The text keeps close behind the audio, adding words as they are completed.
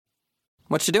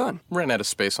What you doing? Ran out of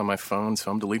space on my phone,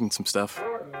 so I'm deleting some stuff.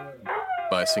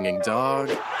 By singing dog.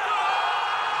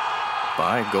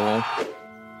 By goal.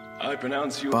 I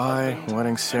pronounce you. By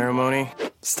wedding ceremony.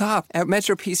 Stop. At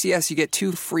Metro PCS, you get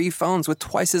 2 free phones with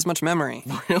twice as much memory.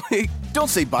 Really? Don't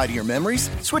say bye to your memories.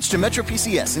 Switch to Metro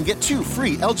PCS and get 2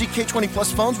 free LG K20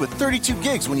 Plus phones with 32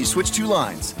 gigs when you switch 2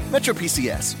 lines. Metro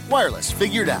PCS. Wireless.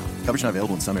 Figured out. Coverage not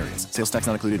available in some areas. Sales tax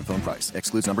not included in phone price.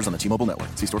 Excludes numbers on the T-Mobile network.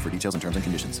 See store for details and terms and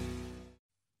conditions.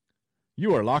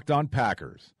 You are Locked On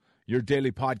Packers, your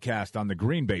daily podcast on the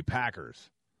Green Bay Packers.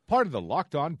 Part of the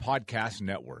Locked On Podcast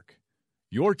Network.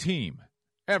 Your team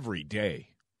every day.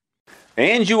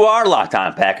 And you are Locked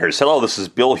On Packers. Hello, this is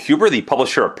Bill Huber, the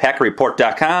publisher of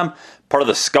PackerReport.com, part of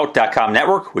the Scout.com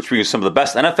network, which brings you some of the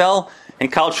best NFL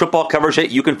and college football coverage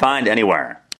that you can find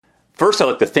anywhere. First, I'd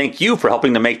like to thank you for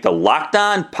helping to make the Locked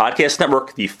On Podcast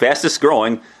Network the fastest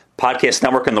growing podcast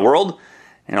network in the world.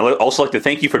 And I'd also like to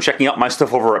thank you for checking out my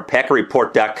stuff over at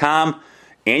PackerReport.com.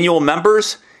 Annual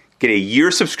members get a year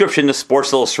subscription to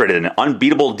Sports Illustrated, an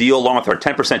unbeatable deal along with our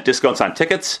 10% discounts on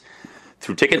tickets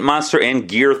through Ticketmonster and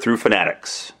gear through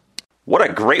Fanatics. What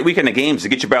a great weekend of games to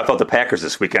get you back without the Packers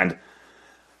this weekend.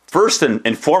 First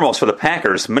and foremost for the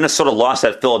Packers, Minnesota lost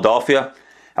at Philadelphia.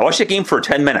 I watched that game for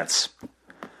 10 minutes.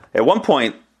 At one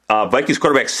point, Vikings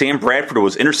quarterback Sam Bradford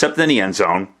was intercepted in the end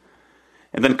zone,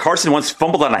 and then Carson Wentz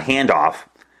fumbled on a handoff,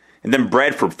 and then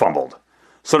Bradford fumbled.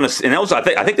 So I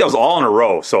think that was all in a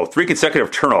row, so 3 consecutive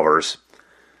turnovers.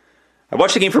 I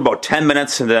watched the game for about 10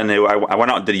 minutes, and then I went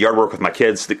out and did yard work with my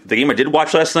kids. The game I did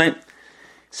watch last night,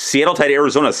 Seattle tied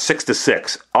Arizona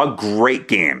 6-6. A great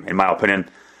game, in my opinion.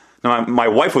 Now, my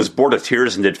wife was bored to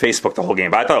tears and did Facebook the whole game,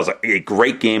 but I thought it was a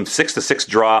great game, 6-6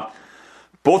 draw.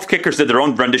 Both kickers did their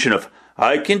own rendition of,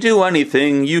 I can do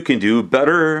anything, you can do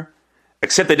better.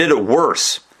 Except they did it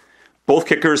worse. Both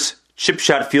kickers, chip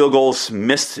shot field goals,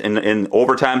 missed in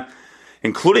overtime,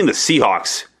 including the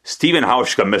Seahawks. Steven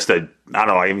Hauschka missed I don't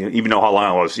know, I don't even know how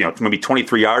long it was, maybe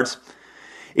 23 yards.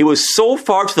 It was so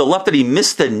far to the left that he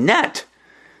missed the net.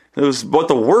 It was about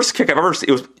the worst kick I've ever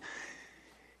seen.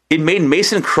 It made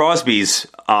Mason Crosby's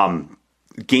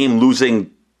game-losing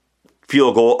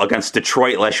field goal against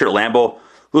Detroit last year at Lambeau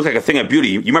look like a thing of beauty.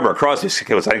 You remember Crosby's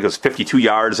kick, I think it was 52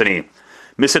 yards, and he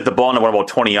missed the ball and it went about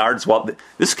 20 yards. Well,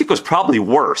 this kick was probably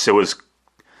worse. He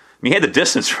had the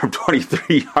distance from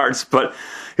 23 yards, but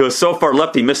it was so far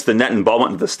left he missed the net and ball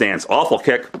went into the stands. Awful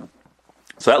kick.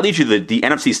 So that leaves you the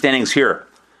NFC standings here.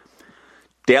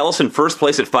 Dallas in first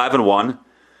place at 5-1.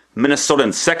 Minnesota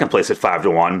in second place at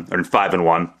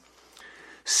 5-1.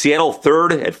 Seattle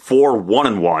third at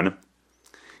 4-1-1.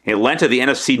 Atlanta, the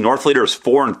NFC North leader, is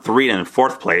 4-3 and in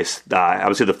fourth place.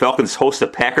 Obviously, the Falcons host the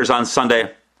Packers on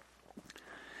Sunday.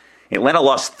 Atlanta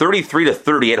lost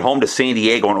 33-30 at home to San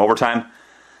Diego in overtime.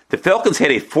 The Falcons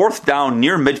had a fourth down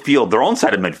near midfield, their own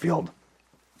side of midfield,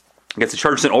 against the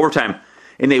Chargers in overtime,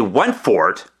 and they went for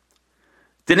it,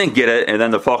 didn't get it, and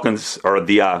then the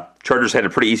Chargers had a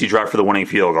pretty easy drive for the winning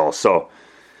field goal. So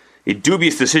a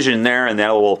dubious decision there, and that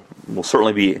will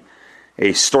certainly be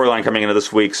a storyline coming into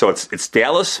this week. So it's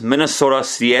Dallas, Minnesota,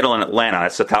 Seattle, and Atlanta.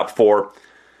 That's the top 4.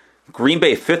 Green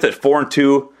Bay 5th at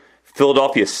 4-2.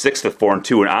 Philadelphia 6th at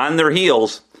 4-2. And on their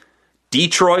heels,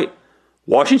 Detroit,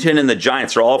 Washington, and the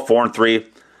Giants are all 4-3.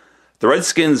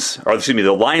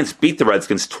 The Lions beat the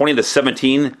Redskins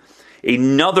 20-17.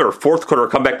 Another fourth quarter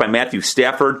comeback by Matthew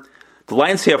Stafford. The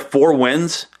Lions have 4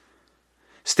 wins.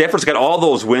 Stafford's got all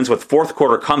those wins with fourth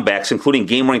quarter comebacks, including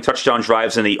game-winning touchdown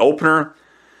drives in the opener.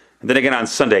 And then again on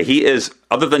Sunday, he is,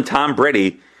 other than Tom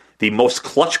Brady, the most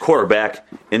clutch quarterback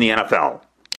in the NFL.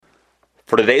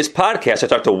 For today's podcast, I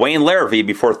talked to Wayne Larrivee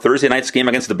before Thursday night's game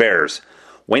against the Bears.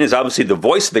 Wayne is obviously the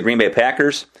voice of the Green Bay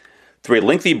Packers. Through a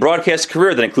lengthy broadcast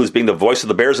career that includes being the voice of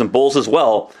the Bears and Bulls as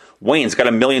well, Wayne's got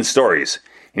a million stories.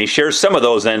 And he shares some of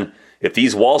those in If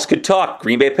These Walls Could Talk,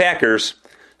 Green Bay Packers.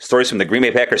 Stories from the Green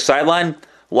Bay Packers sideline,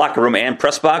 locker room, and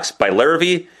press box by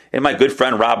Larrivee and my good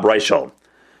friend Rob Reichel.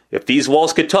 If These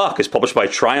Walls Could Talk is published by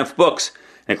Triumph Books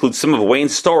and includes some of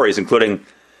Wayne's stories, including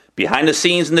behind the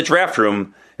scenes in the draft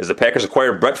room as the Packers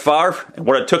acquired Brett Favre and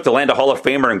what it took to land a Hall of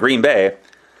Famer in Green Bay,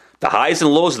 the highs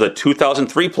and lows of the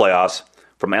 2003 playoffs,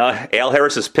 from Al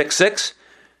Harris's pick 6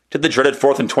 to the dreaded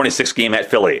 4th and 26 game at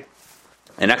Philly,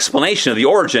 an explanation of the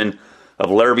origin of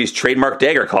Larrivee's trademark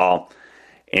dagger call,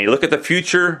 and a look at the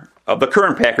future of the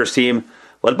current Packers team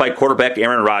led by quarterback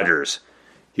Aaron Rodgers.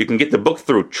 You can get the book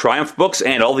through Triumph Books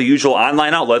and all the usual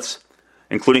online outlets,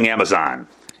 including Amazon.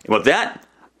 And with that,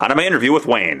 on to my interview with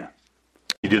Wayne.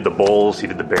 You did the Bulls, you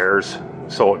did the Bears,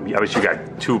 so obviously you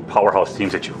got 2 powerhouse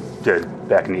teams that you did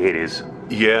back in the 80s.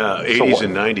 Yeah, 80s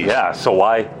and 90s. Yeah, so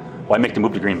why Why make the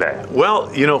move to Green Bay? Well,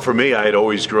 for me, I had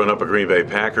always grown up a Green Bay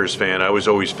Packers fan. I was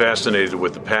always fascinated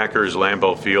with the Packers,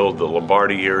 Lambeau Field, the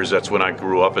Lombardi years. That's when I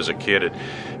grew up as a kid and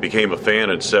became a fan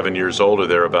at 7 years old or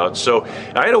thereabouts. So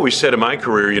I had always said in my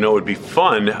career, it would be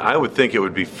fun. I would think it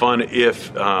would be fun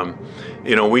if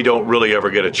we don't really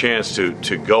ever get a chance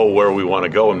to go where we want to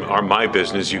go. In my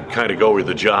business, you kind of go where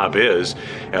the job is,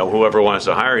 whoever wants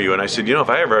to hire you. And I said, if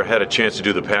I ever had a chance to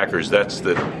do the Packers, that's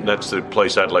the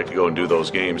place I'd like to go and do those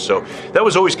games. So that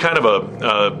was always kind of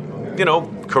a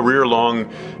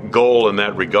career-long goal in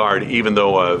that regard, even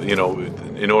though,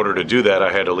 in order to do that,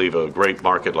 I had to leave a great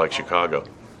market like Chicago.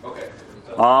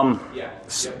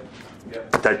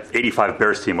 That 85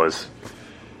 Bears team was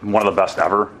one of the best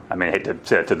ever. I mean, I hate to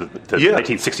say it to the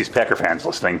 1960s Packer fans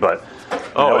listening, but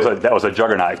that was a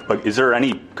juggernaut. But is there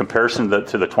any comparison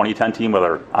to the 2010 team,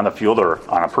 whether on the field or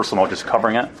on a personal, just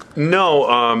covering it?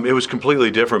 No, it was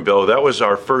completely different, Bill. That was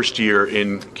our first year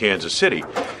in Kansas City.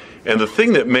 And the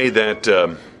thing that made that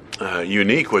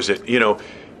unique was that,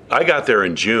 I got there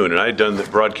in June, and I had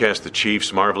broadcast the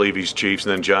Chiefs, Marv Levy's Chiefs,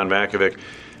 and then John Malkovich,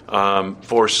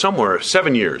 for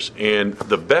 7 years, and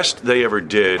the best they ever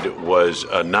did was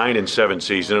a 9-7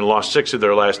 season, and lost 6 of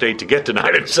their last 8 to get to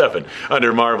 9-7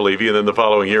 under Marv Levy. And then the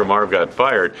following year, Marv got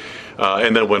fired,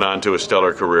 and then went on to a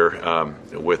stellar career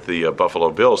with the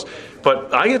Buffalo Bills.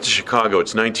 But I get to Chicago.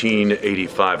 It's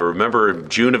 1985. I remember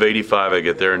June of '85. I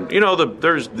get there, and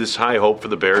there's this high hope for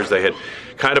the Bears. They had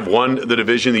kind of won the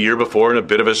division the year before, and a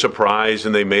bit of a surprise,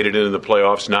 and they made it into the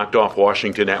playoffs, knocked off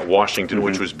Washington at Washington,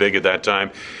 which was big at that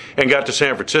time, and got to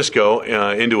San Francisco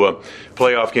into a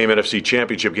playoff game, NFC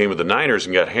Championship game with the Niners,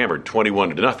 and got hammered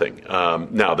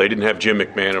 21-0. Now, they didn't have Jim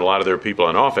McMahon and a lot of their people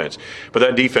on offense, but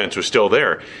that defense was still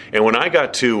there. And when I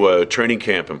got to training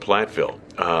camp in Platteville,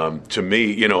 to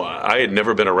me, I had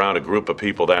never been around a group of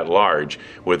people that large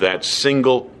with that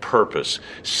single purpose,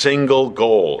 single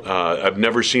goal. I've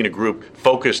never seen a group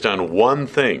focused on one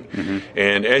thing. Mm-hmm.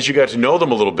 And as you got to know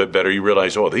them a little bit better, you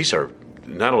realize, these are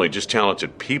not only just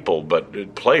talented people,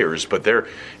 but players, but they're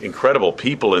incredible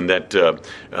people in that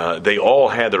they all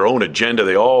had their own agenda.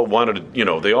 They all wanted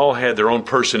to, they all had their own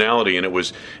personality, and it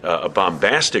was a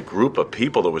bombastic group of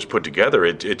people that was put together.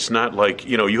 It's not like,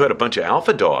 you had a bunch of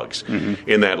alpha dogs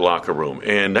in that locker room,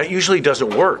 and that usually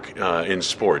doesn't work in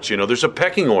sports. There's a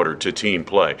pecking order to team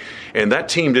play, and that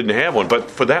team didn't have one. But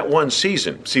for that one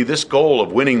season, see, this goal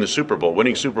of winning the Super Bowl,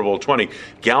 winning Super Bowl 20,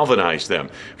 galvanized them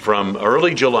from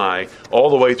early July all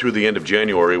the way through the end of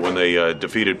January when they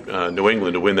defeated New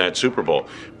England to win that Super Bowl.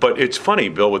 But it's funny,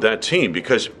 Bill, with that team,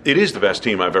 because it is the best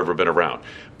team I've ever been around.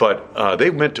 But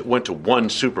they went to one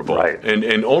Super Bowl, right,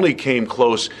 and only came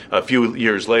close a few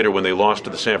years later when they lost to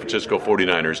the San Francisco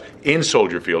 49ers in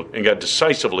Soldier Field and got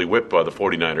decisively whipped by the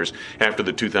 49ers after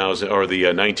the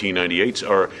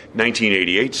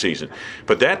 1988 season.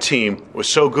 But that team was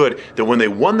so good that when they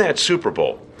won that Super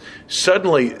Bowl,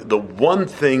 suddenly the one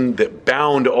thing that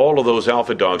bound all of those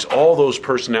alpha dogs, all those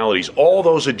personalities, all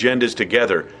those agendas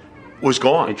together was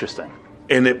gone. Interesting.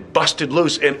 And it busted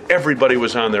loose, and everybody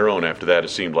was on their own after that, it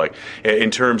seemed like,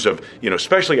 in terms of,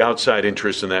 especially outside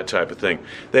interests and that type of thing.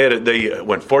 They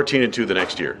went 14-2 the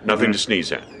next year, nothing to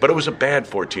sneeze at. But it was a bad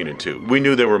 14-2. We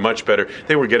knew they were much better.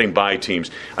 They were getting by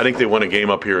teams. I think they won a game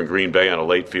up here in Green Bay on a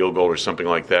late field goal or something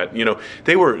like that.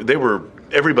 They were.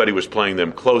 Everybody was playing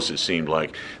them close, it seemed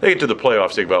like. They get to the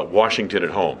playoffs, they got Washington at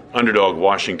home, underdog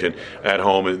Washington at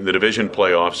home in the division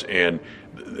playoffs, and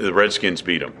the Redskins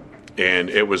beat them. And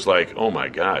it was like, oh my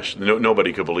gosh,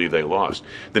 nobody could believe they lost.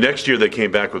 The next year they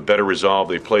came back with better resolve.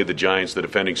 They played the Giants, the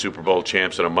defending Super Bowl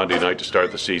champs, on a Monday night to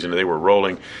start the season, and they were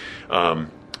rolling.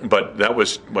 But that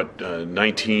was,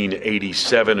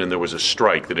 1987, and there was a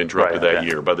strike that interrupted that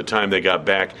year. By the time they got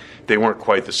back, they weren't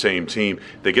quite the same team.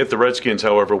 They get the Redskins,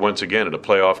 however, once again at a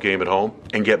playoff game at home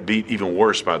and get beat even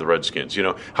worse by the Redskins.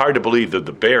 Hard to believe that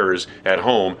the Bears at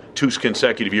home, 2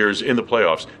 consecutive years in the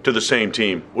playoffs to the same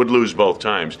team, would lose both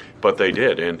times, but they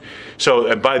did. And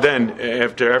so by then,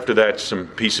 after that, some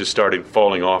pieces started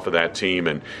falling off of that team,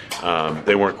 and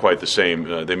they weren't quite the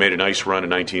same. They made a nice run in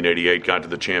 1988, got to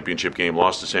the championship game,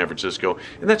 lost to San Francisco,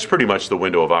 and that's pretty much the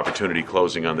window of opportunity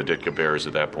closing on the Ditka Bears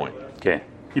at that point. Okay.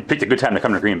 You picked a good time to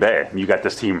come to Green Bay. You got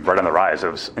this team right on the rise.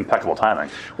 It was impeccable timing.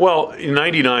 Well, in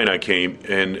 '99 I came,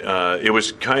 and it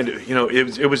was kind of,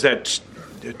 it was that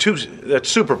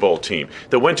Super Bowl team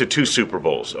that went to 2 Super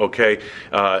Bowls, okay?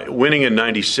 Winning in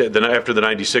 96, after the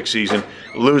 96 season,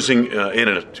 losing in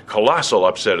a colossal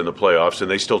upset in the playoffs,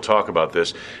 and they still talk about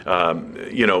this,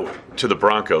 to the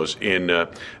Broncos in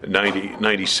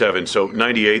 97. So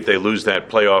 98, they lose that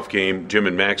playoff game, Jim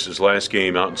and Max's last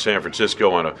game out in San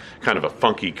Francisco on a kind of a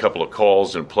funky couple of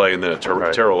calls and play, and then a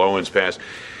Terrell Owens pass.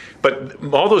 But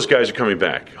all those guys are coming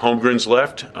back. Holmgren's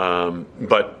left,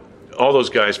 but all those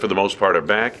guys, for the most part, are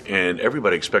back, and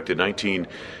everybody expected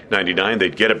 1999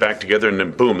 they'd get it back together, and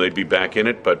then boom, they'd be back in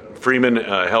it. But Freeman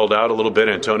held out a little bit.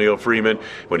 Antonio Freeman,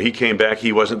 when he came back,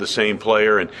 he wasn't the same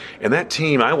player. And that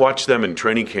team, I watched them in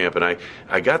training camp, and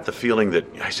I got the feeling that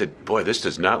I said, boy, this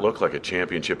does not look like a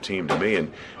championship team to me.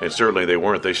 And certainly they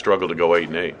weren't. They struggled to go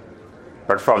 8-8.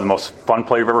 Brett Favre, the most fun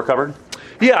player you've ever covered?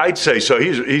 Yeah, I'd say so.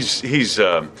 He's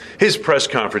his press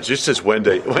conference, just his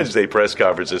Wednesday press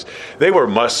conferences, they were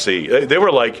must see. They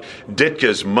were like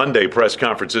Ditka's Monday press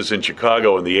conferences in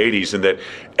Chicago in the 80s, and that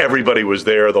everybody was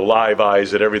there, the live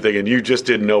eyes and everything, and you just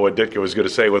didn't know what Ditka was going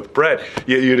to say. With Brett,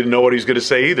 you didn't know what he was going to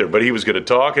say either, but he was going to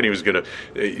talk, and he was going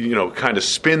to kind of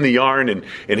spin the yarn, and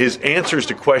his answers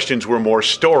to questions were more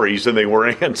stories than they were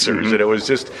answers, and it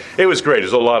was great. It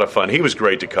was a lot of fun. He was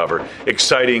great to cover,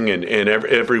 exciting in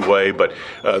every way, but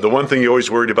the one thing you always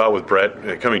worried about with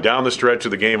Brett, coming down the stretch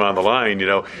of the game on the line,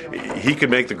 he could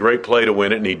make the great play to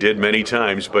win it, and he did many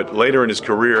times. But later in his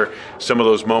career, some of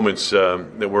those moments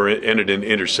that were ended in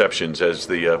interceptions, as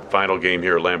the final game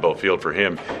here at Lambeau Field for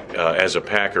him as a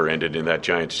Packer ended in that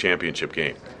Giants championship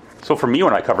game. So for me,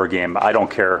 when I cover a game, I don't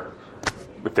care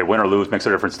if they win or lose, makes a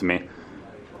difference to me.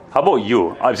 How about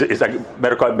you? Is that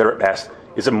better asked?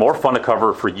 Is it more fun to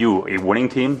cover for you a winning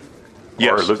team?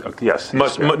 Yes. Yes.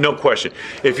 No question.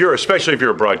 Especially if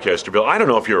you're a broadcaster, Bill, I don't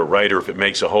know if you're a writer, if it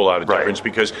makes a whole lot of difference,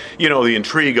 because, the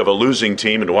intrigue of a losing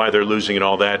team and why they're losing and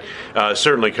all that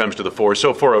certainly comes to the fore.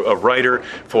 So for a writer,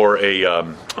 for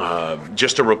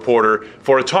just a reporter,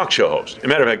 for a talk show host, as a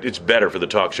matter of fact, it's better for the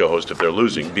talk show host if they're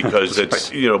losing, because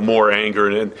it's, more anger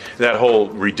and that whole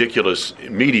ridiculous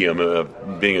medium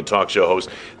of being a talk show host,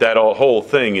 that whole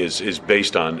thing is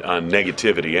based on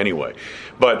negativity anyway.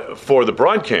 But for the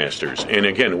broadcasters, and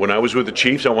again, when I was with the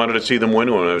Chiefs, I wanted to see them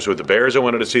win. When I was with the Bears, I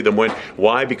wanted to see them win.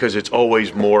 Why? Because it's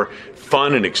always more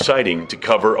fun and exciting to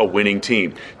cover a winning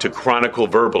team, to chronicle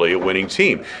verbally a winning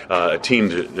team. A team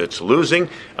that's losing,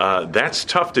 that's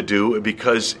tough to do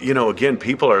because, again,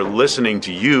 people are listening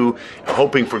to you,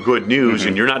 hoping for good news,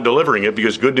 and you're not delivering it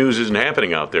because good news isn't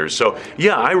happening out there. So,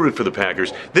 yeah, I root for the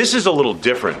Packers. This is a little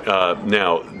different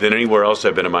now than anywhere else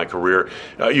I've been in my career.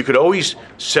 You could always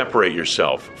separate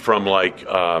yourself from,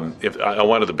 if I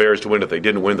wanted the Bears to win, if they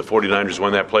didn't win, the 49ers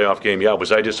won that playoff game. Yeah,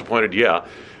 was I disappointed? Yeah.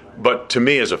 But to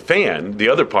me as a fan, the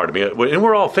other part of me, and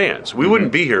we're all fans. We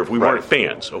wouldn't be here if we weren't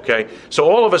fans, okay?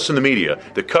 So all of us in the media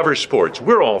that cover sports,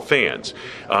 we're all fans.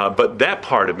 But that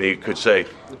part of me could say,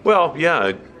 well,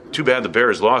 yeah, too bad the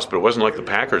Bears lost, but it wasn't like the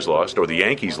Packers lost or the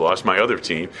Yankees lost, my other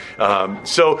team.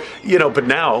 But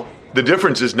now, the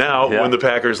difference is now when the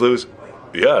Packers lose,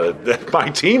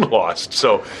 my team lost.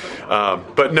 So,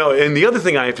 but no, and the other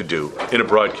thing I have to do in a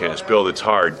broadcast, Bill, that's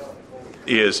hard,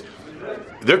 is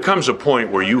there comes a point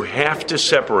where you have to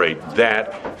separate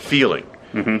that feeling.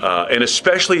 And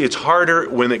especially it's harder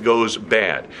when it goes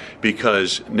bad,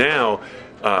 because now,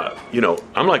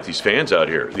 I'm like these fans out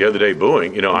here the other day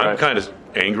booing, I'm kind of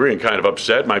angry and kind of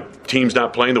upset. My team's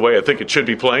not playing the way I think it should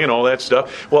be playing, all that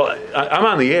stuff. Well, I'm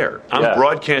on the air. I'm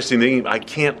broadcasting the game. I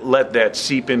can't let that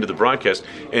seep into the broadcast.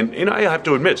 And I have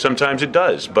to admit, sometimes it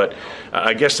does. But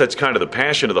I guess that's kind of the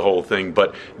passion of the whole thing.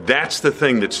 But that's the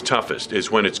thing that's toughest,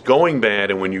 is when it's going bad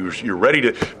and when you're ready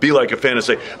to be like a fan and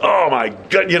say, oh, my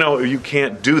God, you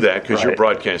can't do that because you're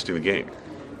broadcasting the game.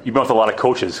 You've been with a lot of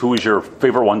coaches. Who is your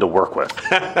favorite one to work with?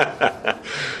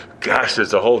 Gosh,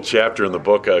 there's a whole chapter in the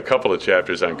book, a couple of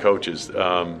chapters on coaches.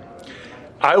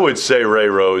 I would say Ray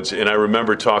Rhodes, and I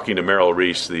remember talking to Merrill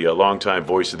Reese, the longtime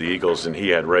voice of the Eagles, and he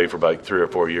had Ray for about 3 or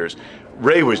 4 years.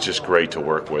 Ray was just great to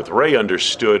work with. Ray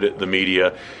understood the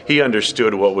media. He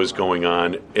understood what was going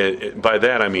on. By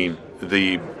that, I mean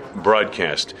the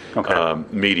broadcast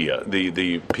media,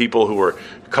 the people who were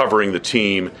covering the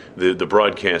team, the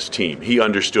broadcast team. He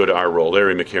understood our role,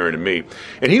 Larry McCarron and me.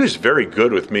 And he was very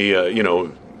good with me,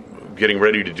 getting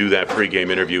ready to do that pregame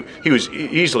interview. He was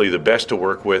easily the best to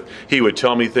work with. He would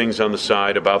tell me things on the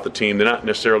side about the team, not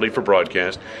necessarily for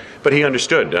broadcast, but he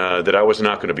understood that I was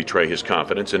not going to betray his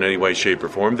confidence in any way, shape, or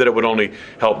form, that it would only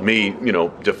help me,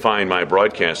 define my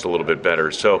broadcast a little bit better.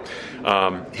 So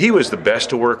he was the best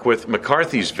to work with.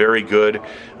 McCarthy's very good.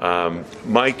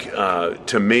 Mike,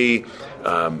 to me,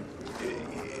 the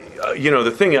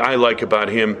thing I like about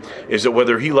him is that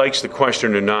whether he likes the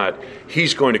question or not,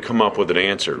 he's going to come up with an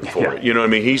answer for it. You know what I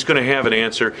mean? He's going to have an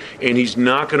answer, and he's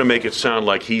not going to make it sound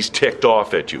like he's ticked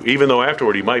off at you, even though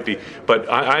afterward he might be. But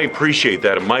I appreciate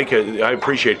that. And Mike, I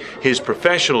appreciate his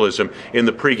professionalism in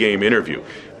the pregame interview.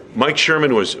 Mike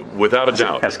Sherman was, without a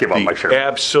doubt, the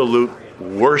absolute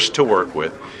worst to work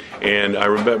with. And I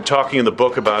remember talking in the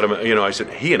book about him. I said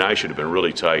he and I should have been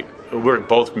really tight. We're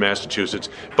both from Massachusetts,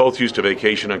 both used to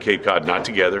vacation on Cape Cod, not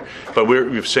together, but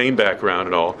we have same background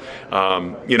and all.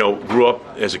 Grew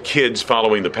up as a kids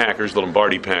following the Packers, the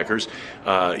Lombardi Packers.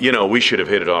 We should have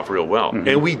hit it off real well,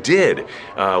 and we did.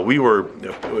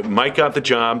 Mike got the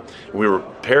job. We were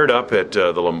paired up at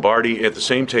the Lombardi, at the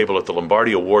same table at the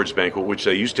Lombardi Awards banquet, which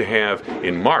they used to have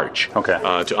in March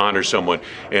to honor someone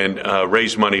and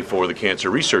raise money for the Cancer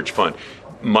Research Fund.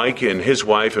 Mike and his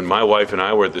wife and my wife and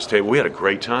I were at this table. We had a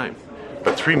great time.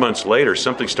 But 3 months later,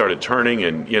 something started turning,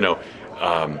 and,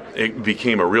 it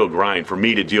became a real grind for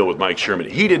me to deal with Mike Sherman.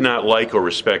 He did not like or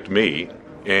respect me,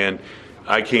 and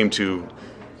I came to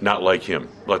not like him.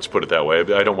 Let's put it that way.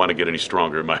 I don't want to get any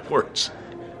stronger in my words.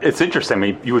 It's interesting. I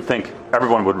mean, you would think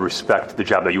everyone would respect the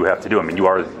job that you have to do. I mean, you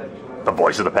are the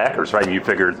voice of the Packers, right? And you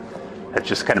figured that's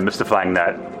just kind of mystifying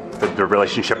that the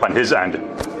relationship on his end.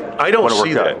 I don't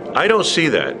see that. I don't see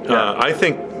that. Yeah. I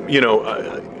think,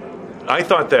 I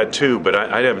thought that too, but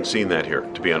I haven't seen that here,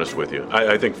 to be honest with you.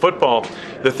 I think football,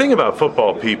 the thing about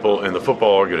football people and the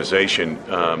football organization,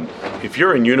 if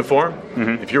you're in uniform,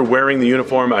 if you're wearing the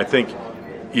uniform, I think,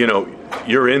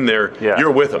 you're in there,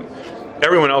 you're with them.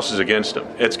 Everyone else is against them.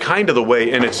 It's kind of the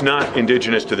way, and it's not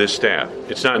indigenous to this staff.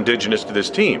 It's not indigenous to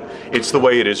this team. It's the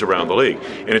way it is around the league.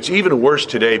 And it's even worse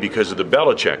today because of the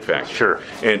Belichick factor. Sure.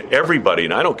 And everybody,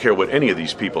 and I don't care what any of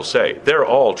these people say, they're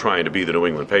all trying to be the New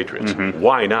England Patriots.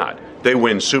 Why not? They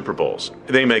win Super Bowls.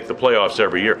 They make the playoffs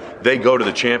every year. They go to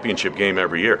the championship game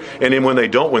every year. And then when they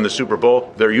don't win the Super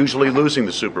Bowl, they're usually losing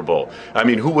the Super Bowl. I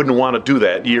mean, who wouldn't want to do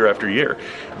that year after year?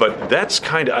 But that's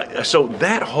kind of, so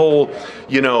that whole,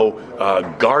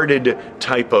 guarded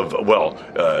type of,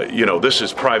 this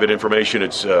is private information.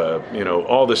 It's,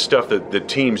 all this stuff that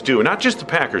teams do. And not just the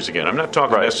Packers, again. I'm not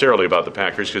talking necessarily about the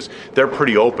Packers because they're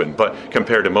pretty open, but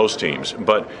compared to most teams.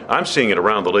 But I'm seeing it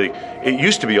around the league. It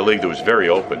used to be a league that was very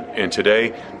open. And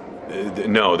today,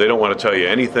 no, they don't want to tell you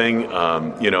anything.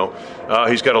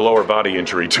 He's got a lower body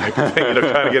injury type of thing. Kind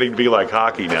of getting to be like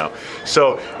hockey now.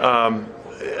 So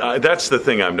that's the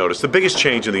thing I've noticed. The biggest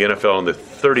change in the NFL in the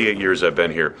 38 years I've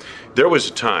been here, there was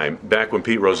a time back when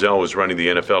Pete Rozelle was running the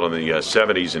NFL in the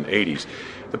 70s and 80s.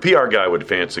 The PR guy would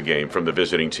advance the game from the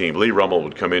visiting team. Lee Rummel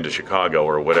would come into Chicago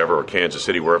or whatever, or Kansas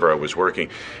City, wherever I was working.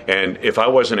 And if I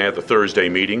wasn't at the Thursday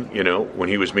meeting, when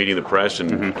he was meeting the press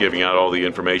and giving out all the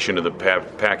information and the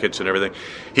packets and everything,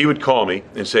 he would call me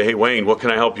and say, "Hey, Wayne, what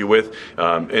can I help you with?"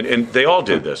 And they all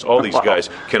did this. All these guys,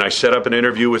 can I set up an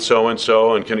interview with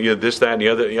so-and-so? And can you this, that, and the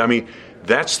other? I mean,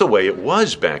 that's the way it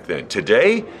was back then.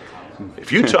 Today,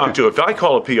 if I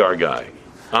call a PR guy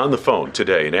on the phone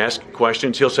today and ask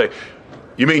questions, he'll say,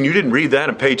 "You mean you didn't read that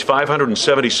on page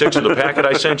 576 of the packet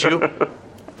I sent you?"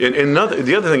 And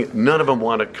the other thing, none of them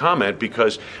want to comment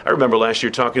because I remember last year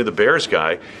talking to the Bears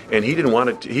guy, and he didn't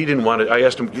want to. I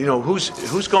asked him,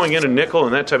 who's going in a nickel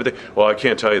and that type of thing. Well, I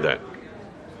can't tell you that.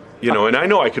 And I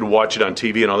know I could watch it on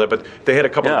TV and all that, but they had a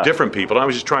couple of different people. And I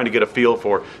was just trying to get a feel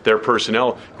for their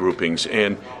personnel groupings,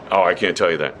 and I can't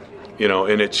tell you that.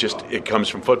 And it's just, it comes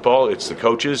from football. It's the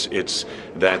coaches. It's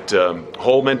that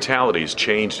whole mentality has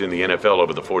changed in the NFL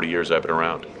over the 40 years I've been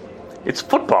around. It's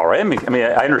football, right? I mean,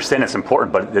 I understand it's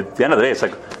important, but at the end of the day, it's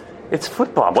like, it's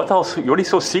football. What else? What are you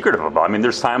so secretive about? I mean,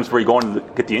 there's times where you go and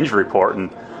get the injury report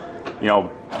and,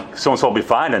 so-and-so will be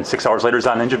fine, and 6 hours later is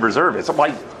on injured reserve. It's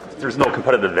like, there's no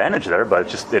competitive advantage there,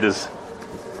 but it is.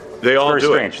 They all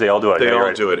do strange. it. They all do it. They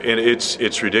all do it, and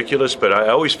it's ridiculous. But I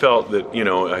always felt that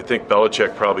I think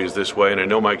Belichick probably is this way, and I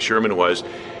know Mike Sherman was.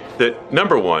 That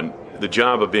number one, the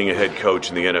job of being a head coach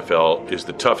in the NFL is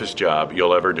the toughest job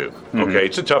you'll ever do. Okay,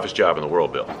 it's the toughest job in the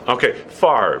world, Bill. Okay,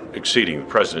 far exceeding the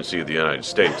presidency of the United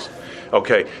States.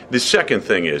 Okay, the second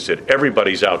thing is that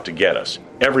everybody's out to get us.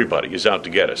 Everybody is out to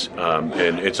get us,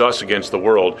 and it's us against the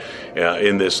world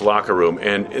in this locker room.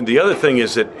 And the other thing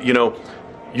is that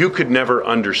you could never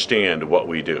understand what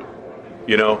we do.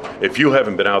 If you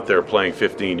haven't been out there playing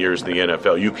 15 years in the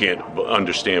NFL, you can't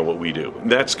understand what we do.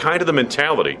 That's kind of the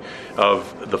mentality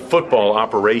of the football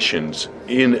operations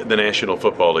in the National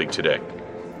Football League today.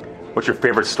 What's your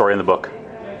favorite story in the book?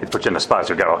 It puts you in the spot.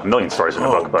 So you've got a million stories in the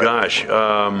book. Oh, gosh.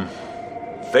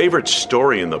 Favorite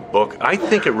story in the book? I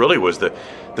think it really was the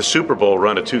Super Bowl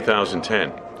run of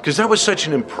 2010. Because that was such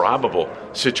an improbable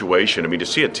situation. I mean, to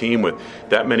see a team with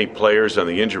that many players on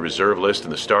the injured reserve list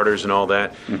and the starters and all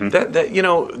that,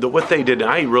 what they did,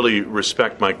 I really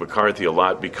respect Mike McCarthy a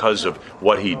lot because of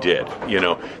what he did.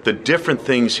 The different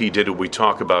things he did we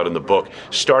talk about in the book,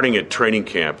 starting at training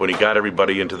camp when he got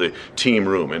everybody into the team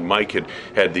room. And Mike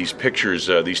had these pictures,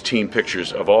 these team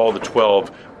pictures of all the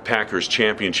 12 Packers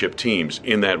championship teams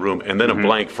in that room, and then a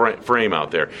blank frame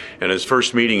out there. And his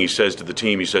first meeting, he says to the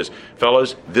team, he says,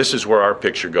 fellas, this is where our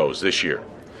picture goes this year.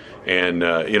 And,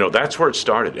 that's where it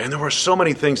started. And there were so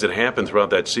many things that happened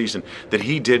throughout that season that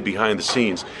he did behind the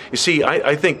scenes. You see,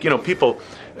 I think, people,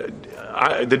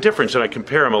 the difference, and I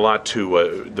compare him a lot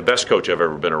to the best coach I've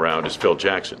ever been around is Phil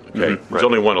Jackson. Okay, He's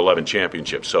only won 11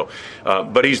 championships, so,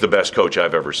 but he's the best coach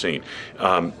I've ever seen.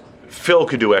 Phil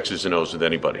could do X's and O's with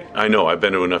anybody. I know. I've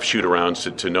been to enough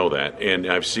shoot-arounds to know that, and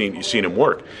I've seen him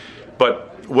work.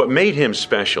 But what made him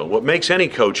special, what makes any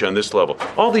coach on this level,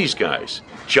 all these guys,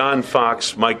 John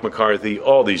Fox, Mike McCarthy,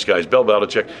 all these guys, Bill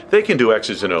Belichick, they can do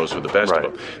X's and O's with the best of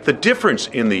them. The difference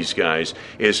in these guys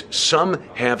is some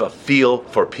have a feel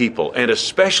for people, and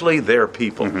especially their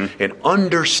people, and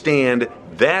understand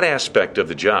that aspect of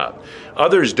the job.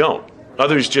 Others don't.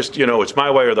 Others just, it's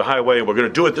my way or the highway. We're going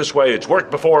to do it this way. It's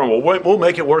worked before, and we'll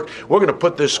make it work. We're going to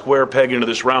put this square peg into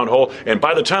this round hole, and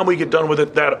by the time we get done with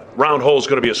it, that round hole is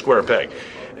going to be a square peg.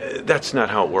 That's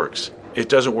not how it works. It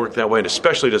doesn't work that way, and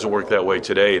especially doesn't work that way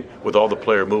today with all the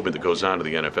player movement that goes on to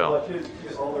the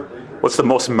NFL. What's the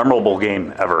most memorable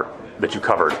game ever that you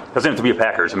covered? It doesn't have to be a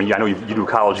Packers. I mean, I know you do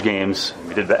college games.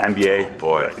 You did the NBA.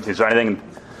 Boy. Is there anything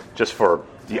just for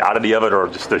the oddity of it or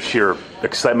just the sheer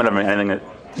excitement of anything that...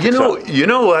 You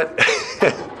know what?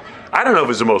 I don't know if it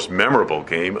was the most memorable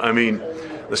game. I mean,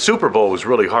 the Super Bowl was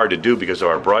really hard to do because of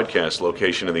our broadcast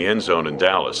location in the end zone in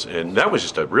Dallas, and that was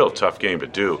just a real tough game to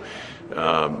do.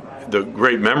 The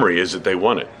great memory is that they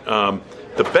won it.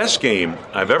 The best game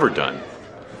I've ever done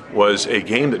was a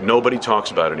game that nobody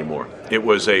talks about anymore. It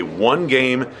was a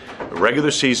one-game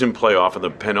regular season playoff in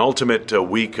the penultimate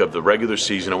week of the regular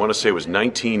season. I want to say it was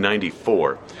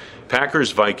 1994.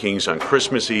 Packers-Vikings on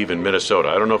Christmas Eve in Minnesota.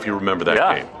 I don't know if you remember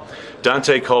that game.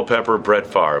 Dante Culpepper, Brett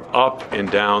Favre, up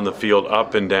and down the field,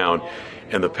 up and down.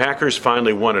 And the Packers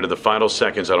finally won it in the final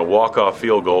seconds on a walk-off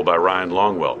field goal by Ryan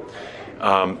Longwell.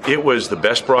 It was the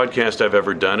best broadcast I've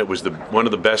ever done. It was one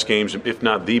of the best games, if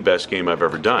not the best game I've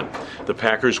ever done. The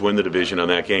Packers win the division on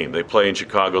that game. They play in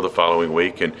Chicago the following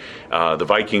week, and the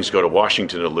Vikings go to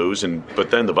Washington to lose.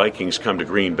 But then the Vikings come to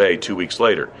Green Bay 2 weeks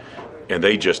later. And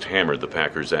they just hammered the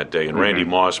Packers that day. And Randy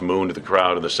Moss mooned the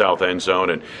crowd in the south end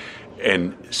zone.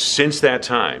 And since that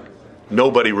time,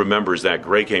 nobody remembers that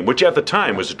great game, which at the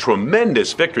time was a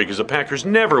tremendous victory because the Packers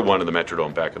never won in the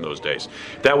Metrodome back in those days.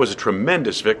 That was a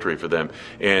tremendous victory for them.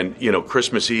 And,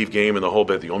 Christmas Eve game and the whole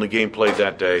bit, the only game played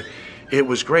that day. It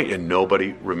was great, and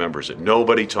nobody remembers it.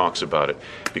 Nobody talks about it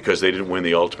because they didn't win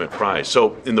the ultimate prize.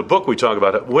 So in the book we talk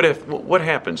about it. What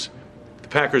happens?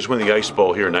 Packers win the Ice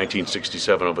Bowl here in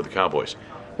 1967 over the Cowboys.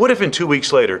 What if in 2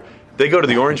 weeks later they go to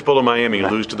the Orange Bowl in Miami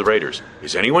and lose to the Raiders?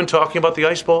 Is anyone talking about the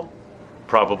Ice Bowl?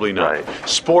 Probably not. Right.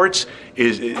 Sports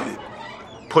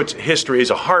puts history, is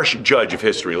a harsh judge of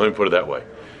history. Let me put it that way.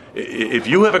 If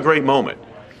you have a great moment,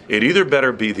 it either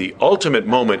better be the ultimate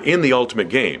moment in the ultimate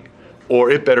game, or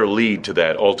it better lead to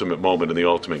that ultimate moment in the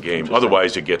ultimate game.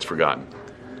 Otherwise, it gets forgotten.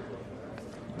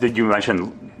 Did you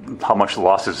mention how much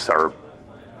losses are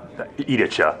eat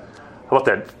at you? How about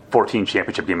that 14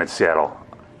 championship game in Seattle?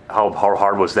 How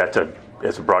hard was that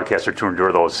as a broadcaster to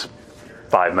endure those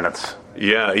 5 minutes?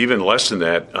 Yeah, even less than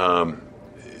that.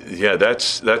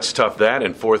 That's tough. That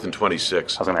and 4th and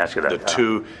 26. I was going to ask you that. The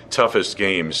two toughest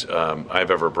games I've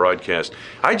ever broadcast.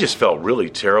 I just felt really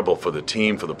terrible for the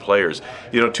team, for the players.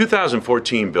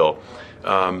 2014, Bill,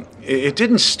 it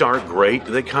didn't start great.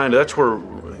 That's where,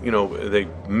 they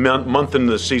month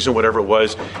into the season, whatever it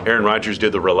was, Aaron Rodgers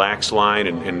did the relax line,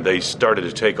 and they started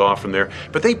to take off from there.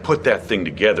 But they put that thing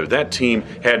together. That team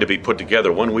had to be put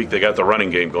together. 1 week they got the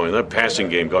running game going, the passing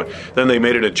game going. Then they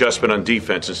made an adjustment on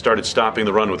defense and started stopping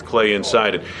the run with Clay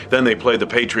inside. And then they played the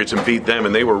Patriots and beat them,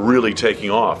 and they were really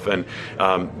taking off. And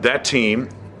that team...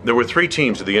 There were 3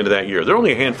 teams at the end of that year. There are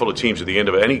only a handful of teams at the end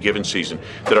of any given season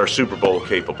that are Super Bowl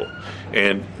capable.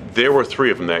 And there were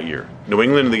 3 of them that year. New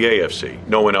England and the AFC.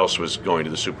 No one else was going to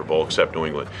the Super Bowl except New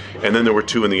England. And then there were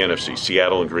 2 in the NFC,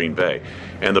 Seattle and Green Bay.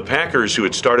 And the Packers, who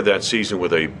had started that season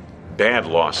with a bad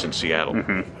loss in Seattle,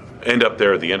 end up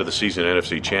there at the end of the season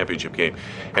NFC Championship game.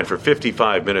 And for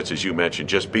 55 minutes, as you mentioned,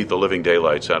 just beat the living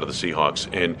daylights out of the Seahawks.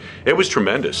 And it was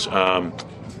tremendous.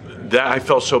 That I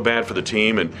felt so bad for the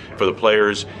team and for the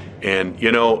players, and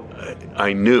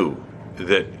I knew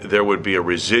that there would be a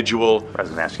residual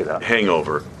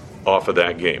hangover off of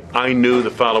that game. I knew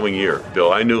the following year,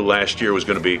 Bill. I knew last year was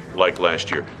going to be like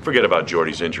last year. Forget about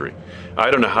Jordy's injury. I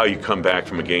don't know how you come back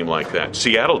from a game like that.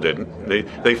 Seattle didn't.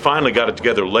 They finally got it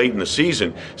together late in the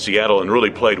season, Seattle, and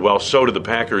really played well. So did the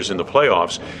Packers in the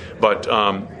playoffs. But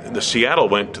the Seattle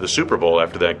went to the Super Bowl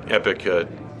after that epic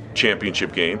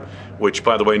championship game which,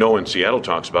 by the way, no one in Seattle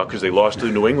talks about because they lost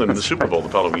to New England in the Super Bowl the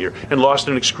following year and lost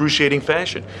in excruciating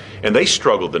fashion. And they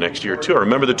struggled the next year, too. I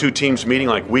remember the two teams meeting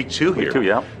like week 2 here. Week 2,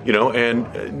 yeah. You know,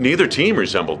 and neither team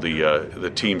resembled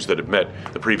the teams that had met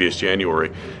the previous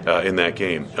January in that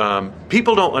game.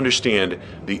 People don't understand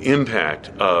the impact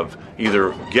of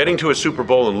either getting to a Super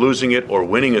Bowl and losing it or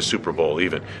winning a Super Bowl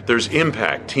even. There's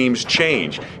impact. Teams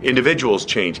change. Individuals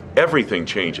change. Everything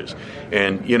changes.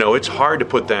 And, you know, it's hard to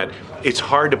put that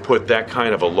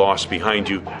kind of a loss behind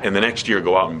you and the next year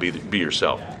go out and be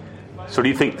yourself. So do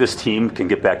you think this team can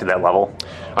get back to that level?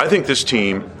 I think this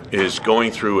team is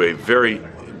going through a very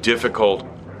difficult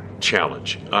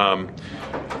challenge.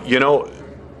 You know,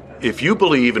 if you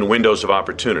believe in windows of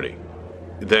opportunity,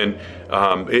 then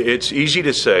it's easy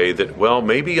to say that, well,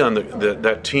 maybe on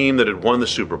that team that had won the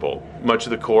Super Bowl, much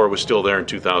of the core was still there in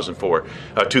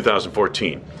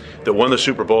 2014, that won the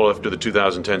Super Bowl after the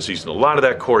 2010 season. A lot of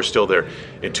that core is still there.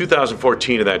 In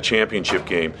 2014, in that championship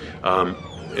game,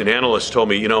 an analyst told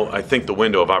me, you know, I think the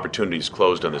window of opportunity is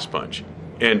closed on this bunch.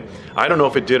 And I don't know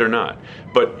if it did or not,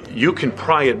 but you can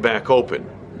pry it back open.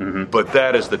 Mm-hmm. But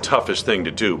that is the toughest thing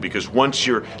to do, because once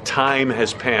your time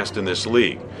has passed in this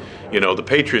league, you know, the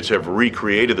Patriots have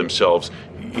recreated themselves,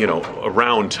 you know,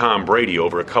 around Tom Brady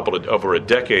over a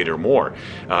decade or more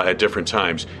at different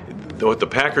times. What the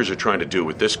Packers are trying to do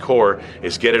with this core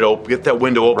is get that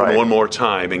window open one more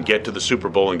time and get to the Super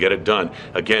Bowl and get it done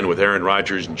again with Aaron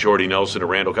Rodgers and Jordy Nelson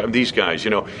and Randall Cobb, these guys, you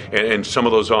know, and some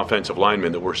of those offensive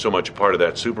linemen that were so much a part of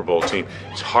that Super Bowl team.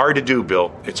 It's hard to do,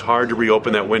 Bill. It's hard to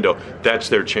reopen that window. That's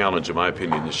their challenge, in my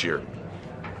opinion, this year.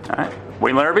 All right.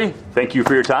 Wayne Larrabee, thank you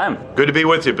for your time. Good to be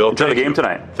with you, Bill. Enjoy the game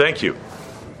tonight. Thank you.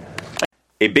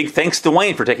 A big thanks to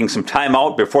Wayne for taking some time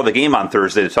out before the game on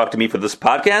Thursday to talk to me for this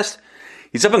podcast.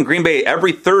 He's up in Green Bay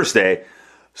every Thursday,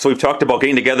 so we've talked about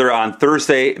getting together on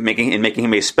Thursday and making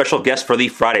him a special guest for the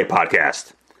Friday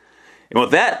podcast. And with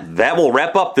that will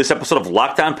wrap up this episode of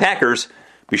Locked On Packers.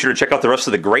 Be sure to check out the rest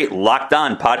of the great Locked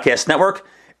On Podcast Network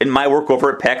and my work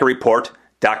over at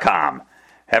PackerReport.com.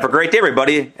 Have a great day,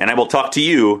 everybody, and I will talk to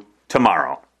you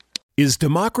tomorrow. Is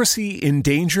democracy in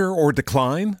danger or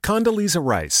decline? Condoleezza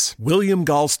Rice, William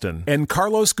Galston, and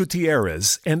Carlos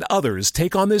Gutierrez and others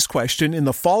take on this question in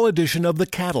the fall edition of The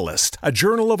Catalyst, a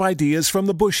journal of ideas from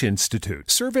the Bush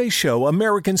Institute. Surveys show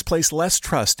Americans place less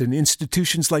trust in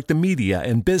institutions like the media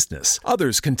and business.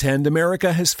 Others contend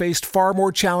America has faced far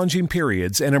more challenging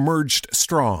periods and emerged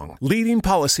strong. Leading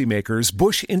policymakers,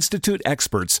 Bush Institute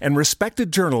experts, and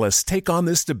respected journalists take on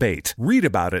this debate. Read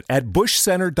about it at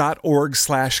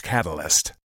bushcenter.org/catalyst.